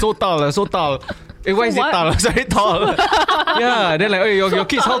my boy so tall. So tall. Hey, why is what? it tall? Sorry, tall. Yeah, then like, hey, your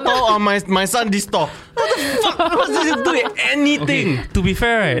kids how tall? My son this tall. What the fuck? What does it do with anything? Okay, to be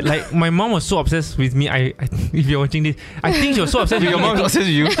fair, right, like my mom was so obsessed with me. I if you're watching this, I think she was so obsessed with Your me mom's obsessed with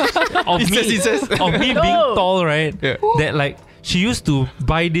you. of me, He says. of me being tall, right? Yeah. That like she used to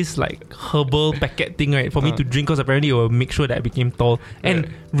buy this like herbal packet thing, right, for me to drink, because apparently it will make sure that I became tall. And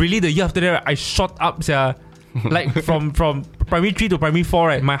really the year after that, I shot up, like from primary 3 to primary 4,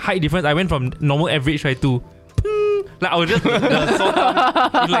 right, my height difference, I went from normal average, right, to like I was just the song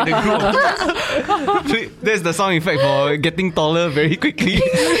in like the group. There's the sound effect for getting taller very quickly.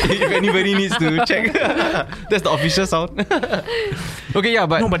 If anybody needs to check, that's the official sound. Okay, yeah,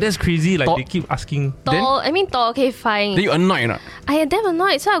 but No, but that's crazy. Like they keep asking. Tall, okay, fine. then you annoyed, not? I am damn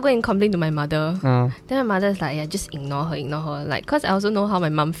annoyed, so I go and complain to my mother. Then my mother's like, yeah, just ignore her. Like, cause I also know how my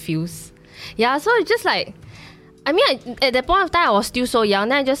mom feels. Yeah, so it's just like, I mean, at that point of time, I was still so young.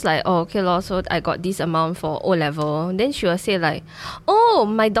 Then I just like, oh, okay, lor. So I got this amount for O level. Then she will say like, oh,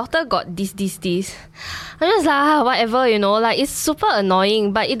 my daughter got this. I'm just like, whatever, you know. Like, it's super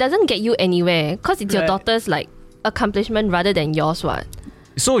annoying, but it doesn't get you anywhere, cause it's your daughter's like accomplishment rather than yours, what?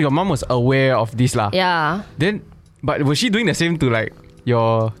 So your mom was aware of this, lah. Yeah. Then, but was she doing the same to like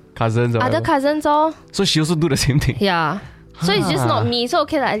your cousins or Other whatever? cousins, oh. So she also do the same thing. Yeah. So it's just not me. So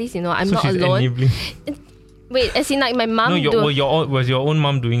okay, like, at least you know I'm So not she's alone. enabling. Wait, as in like my mom. No, was your own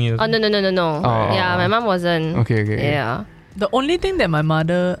mom doing it? Oh no. Oh. Yeah, my mom wasn't. Okay. Yeah. The only thing that my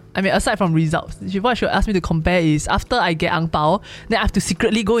mother, I mean, aside from results, what she would ask me to compare is after I get ang pao, then I have to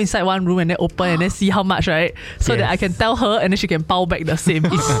secretly go inside one room and then open and then see how much, right? So that I can tell her and then she can pao back the same.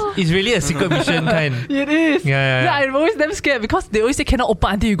 It's really a secret mission kind. It is. Yeah. I'm always damn scared because they always say cannot open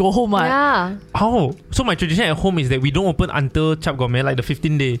until you go home. Right? Yeah. Oh, so my tradition at home is that we don't open until Chap Gourmet, like the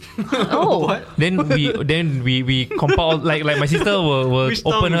 15th day. Oh. What? Then we compile like my sister will Which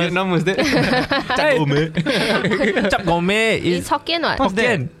open town in her Vietnam was that? Chap Gourmet. Chap Gourmet is It's Hokkien what?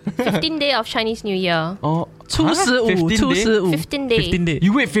 Hokkien. 15 day of Chinese New Year. Oh, 15 15 day. 15 day.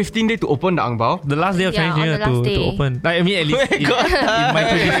 You wait 15 days to open the ang bao? The last day of Yeah, Chinese New on Year the last to day. open. Like, I mean, at least in my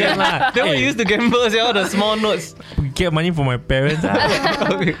tradition lah. Then we used to gamble, all the small notes. Get money from my parents.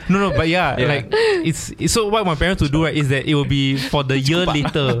 No, but yeah, like it's so what my parents would do, right, is that it will be for the year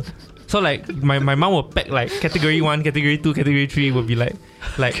later. So like my mom will pack like category 1, category 2, category 3 will be like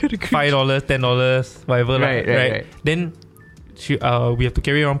 $5, $10, whatever. Right. Then we have to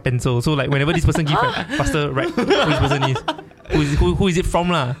carry around pencil. So like whenever this person gives, right, faster write who this person is. Who is it from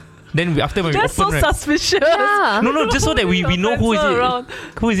lah? Then after when That's we open, so right? suspicious. Yeah. No, just so that we know who is Around.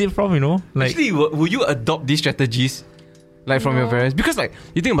 it. Who is it from? You know, like Actually, will you adopt these strategies? Like from your parents? Because like,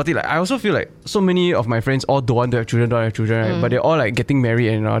 you think about it, like I also feel like so many of my friends all don't want to have children, right? But they're all like getting married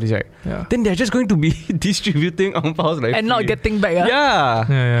and all this, right? Yeah. Then they're just going to be distributing ang paos like And not free. getting back. Yeah.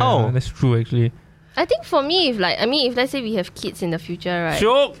 How? that's true actually. I think for me, if let's say we have kids in the future, right?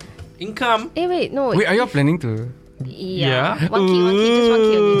 Sure, income. Wait, no. Wait, are you all planning to? Yeah. Yeah. One kid, just one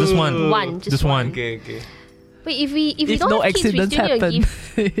kid. Only. Just one. Just one. Okay. Wait, if we If don't no have kids, we accidents still need to happen.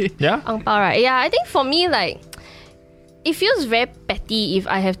 give Yeah. ang pao, right? Yeah, I think for me, like, it feels very petty if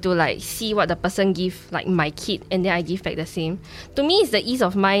I have to like see what the person give like my kid and then I give back the same. To me, it's the ease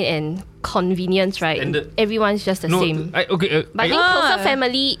of mind and convenience, right? And Everyone's just the same. But But I think closer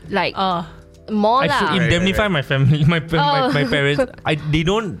family, like more I lah. should indemnify my family, my parents. They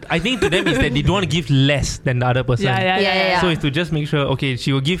don't. I think to them is that they don't want to give less than the other person. Yeah. So it's to just make sure, okay,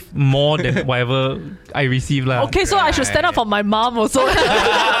 she will give more than whatever I receive lah. Okay, so I should stand up for my mom also.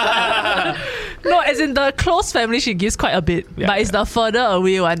 No, as in the close family, she gives quite a bit. Yeah, but it's the further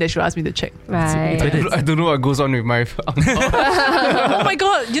away one that she asked me to check. Right. I don't know what goes on with my Oh my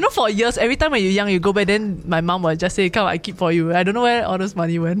god, you know, for years, every time when you're young, you go back, then my mom will just say, come, I keep for you. I don't know where all this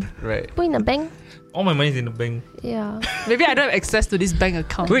money went. Right. Put in the bank. All my money is in the bank. Yeah. Maybe I don't have access to this bank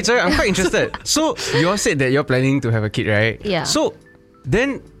account. Wait, sorry, I'm quite interested. So you all said that you're planning to have a kid, right? Yeah. So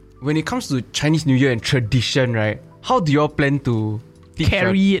then when it comes to Chinese New Year and tradition, right? How do you all plan to teach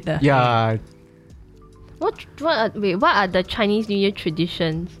Carry it. Yeah. What are the Chinese New Year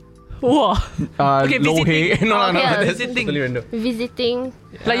traditions? Wow. Okay, Lo visiting. Hei. No, Okay, that's visiting. totally random. Visiting.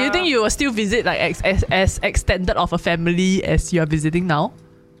 Like, you think you will still visit like as extended of a family as you are visiting now?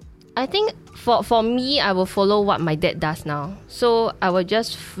 I think for me, I will follow what my dad does now. So I will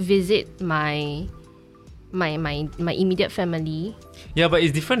just visit my immediate family. Yeah, but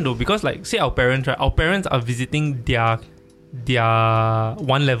it's different though, because like say our parents, right? Our parents are visiting their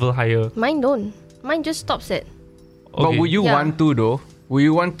one level higher. Mine don't. Mine just stops at. But would you Yeah. want to though? Would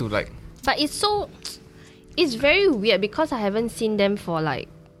you want to like? But it's very weird because I haven't seen them for like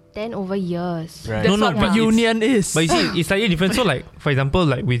 10 over years. Right. That's No, what but reunion is. But you see, it's slightly different. So like, for example,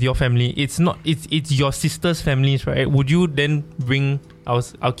 like with your family, it's your sister's families, right? Would you then bring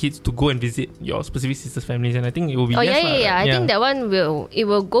our kids to go and visit your specific sister's families, and I think it will be Oh yes, yeah. lah, I think that one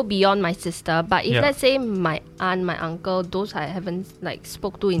will go beyond my sister. But if Yeah. let's say my aunt, my uncle, those I haven't like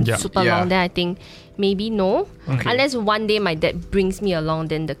spoke to in Yeah. super Yeah. long, then I think maybe no. Okay. Unless one day my dad brings me along,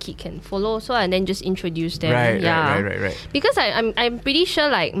 then the kid can follow. So and then just introduce them. Right, yeah. right. Because I'm pretty sure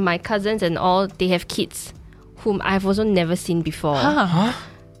like my cousins and all, they have kids whom I've also never seen before.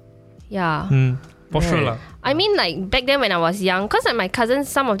 Yeah. for sure Right. lah. I mean, like back then when I was young, because like, my cousins,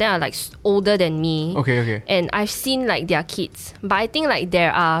 some of them are like older than me. Okay. And I've seen like their kids. But I think like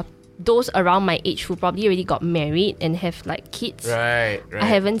there are those around my age who probably already got married and have like kids. Right. I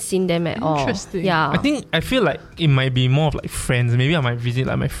haven't seen them at all. Interesting. Yeah. I feel like it might be more of like friends. Maybe I might visit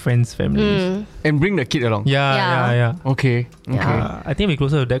like my friends' families. And bring the kid along. Yeah. Okay. Yeah. I think we're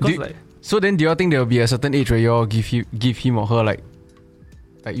closer to that because Do- like So then, do you all think there will be a certain age where you all give him or her like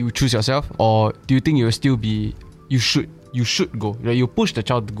you choose yourself, or do you think you will still be you should go, like you push the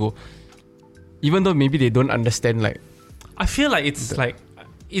child to go, even though maybe they don't understand like I feel like it's like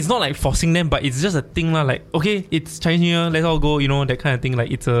it's not like forcing them, but it's just a thing lah. Like okay, it's Chinese New Year, let's all go. You know, that kind of thing.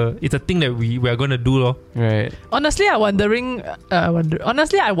 Like it's a thing that we are gonna do, lor. right? Honestly, I wonder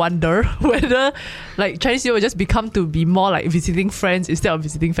whether like Chinese New Year will just become to be more like visiting friends instead of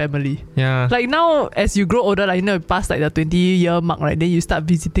visiting family. Yeah. Like now, as you grow older, like you know, past like the 20-year mark, right? Then you start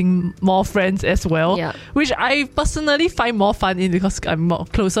visiting more friends as well. Yeah. Which I personally find more fun in because I'm more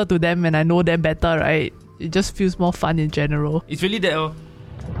closer to them and I know them better, right? It just feels more fun in general. It's really that. Oh.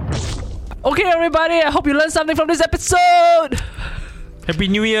 Okay, everybody, I hope you learned something from this episode. Happy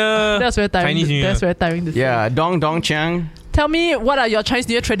New Year. That's very tiring. Chinese New Year. That's very tiring to say. Yeah, dong chang. Tell me, what are your Chinese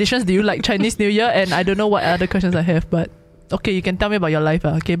New Year traditions? Do you like Chinese New Year? And I don't know what other questions I have, but okay, you can tell me about your life.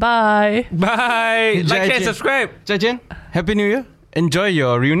 Okay, bye. Bye. Like, share, and subscribe. 再见, Happy New Year. Enjoy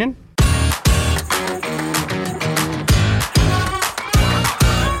your reunion.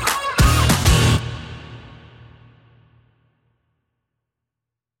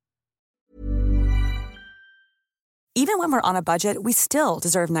 Even when we're on a budget, we still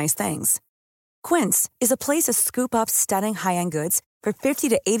deserve nice things. Quince is a place to scoop up stunning high-end goods for 50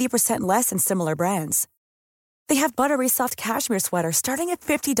 to 80% less than similar brands. They have buttery soft cashmere sweaters starting at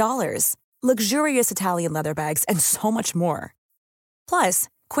 $50, luxurious Italian leather bags, and so much more. Plus,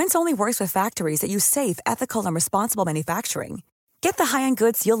 Quince only works with factories that use safe, ethical, and responsible manufacturing. Get the high-end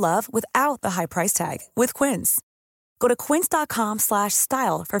goods you'll love without the high price tag with Quince. Go to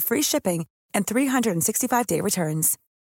quince.com/style for free shipping and 365-day returns.